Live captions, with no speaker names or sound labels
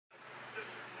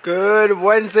Good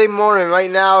Wednesday morning. Right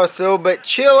now it's a little bit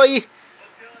chilly.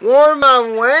 Warm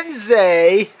on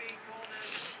Wednesday.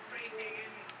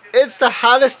 It's the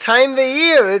hottest time of the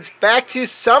year. It's back to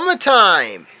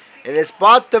summertime. And it's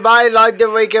brought to by Like the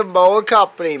Rake and Mower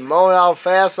Company. Mowing out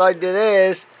fast like it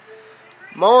is.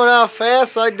 Mowing out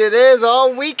fast like it is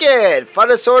all weekend.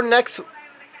 Fun sort next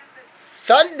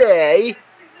Sunday.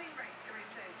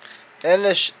 And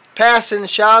the passing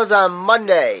showers on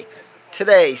Monday.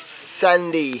 Today,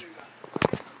 Sunday.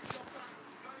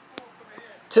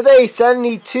 Today,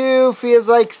 72, feels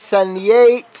like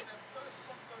 78.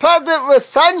 Pleasant with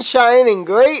sunshine and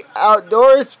great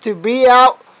outdoors to be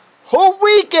out whole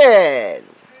weekend.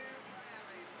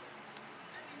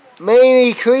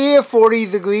 Mainly clear, 40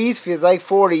 degrees, feels like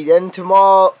 40. Then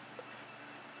tomorrow,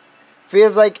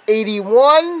 feels like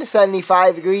 81,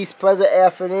 75 degrees, pleasant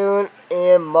afternoon,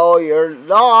 and mow your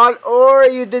lawn. Or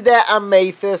you did that on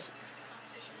Mathis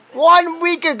 1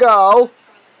 week ago.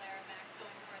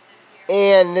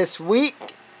 And this week,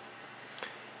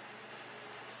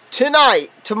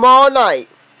 tomorrow night,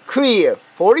 clear,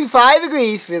 45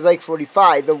 degrees, feels like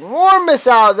 45. The warmest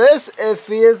out of this, it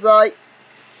feels like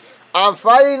on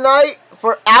Friday night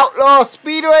for Outlaw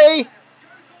Speedway.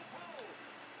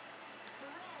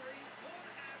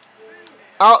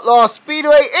 Outlaw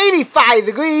Speedway, 85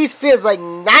 degrees, feels like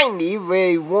 90,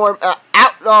 really warm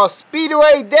Outlaw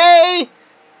Speedway day.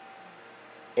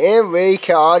 And really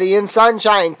cloudy and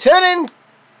sunshine. Turning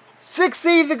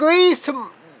 60 degrees to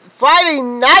Friday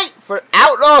night for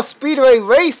Outlaw Speedway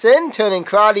Racing. Turning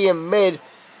cloudy and mid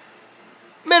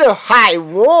or high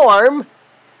warm.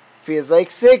 Feels like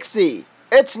 60.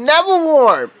 It's never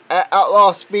warm at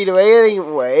Outlaw Speedway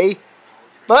anyway.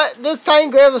 But this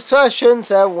time grab a sweatshirt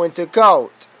instead of winter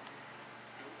coat.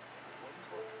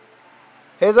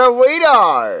 Here's our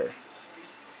radar.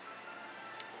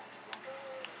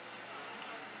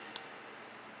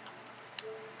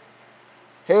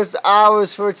 Here's the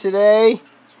hours for today.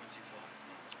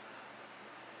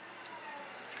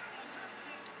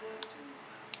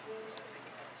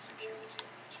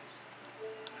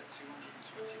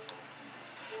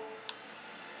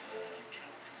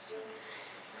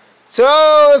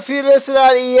 So, if you listen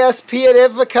on ESPN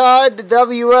Infocar, the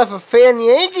WF of Fan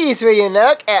Yankees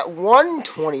reenact at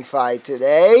 1:25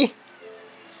 today.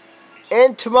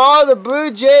 And tomorrow, the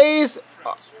Blue Jays,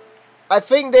 I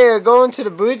think they are going to the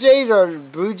Blue Jays, or the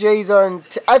Blue Jays are in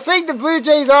I think the Blue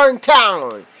Jays are in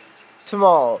town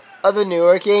tomorrow of the New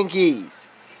York Yankees.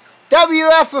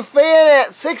 WF a Fan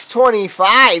at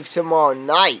 6:25 tomorrow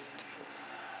night.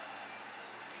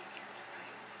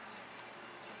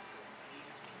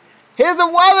 Here's the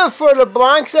weather for the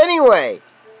Bronx anyway.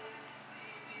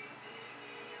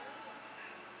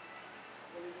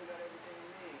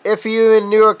 If you're in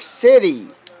New York City.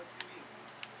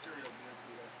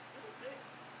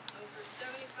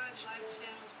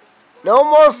 No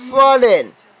more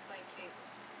flooding.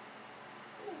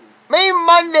 Maybe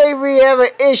Monday we have an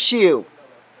issue.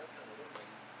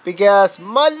 Because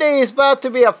Monday is about to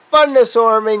be a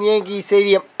thunderstorm in Yankee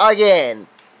Stadium again.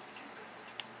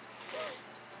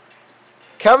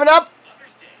 Coming up,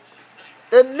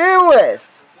 the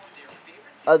newest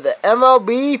of the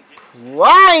MLB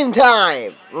Prime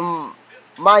Time.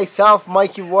 Myself,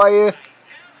 Mikey Warrior,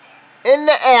 in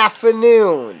the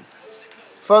afternoon.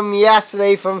 From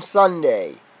yesterday, from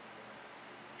Sunday.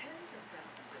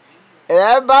 And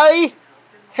everybody,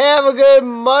 have a good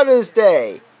Mother's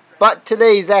Day. But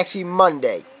today's actually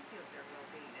Monday.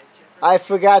 I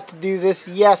forgot to do this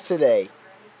yesterday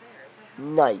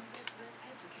night.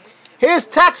 Here's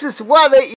Texas weather.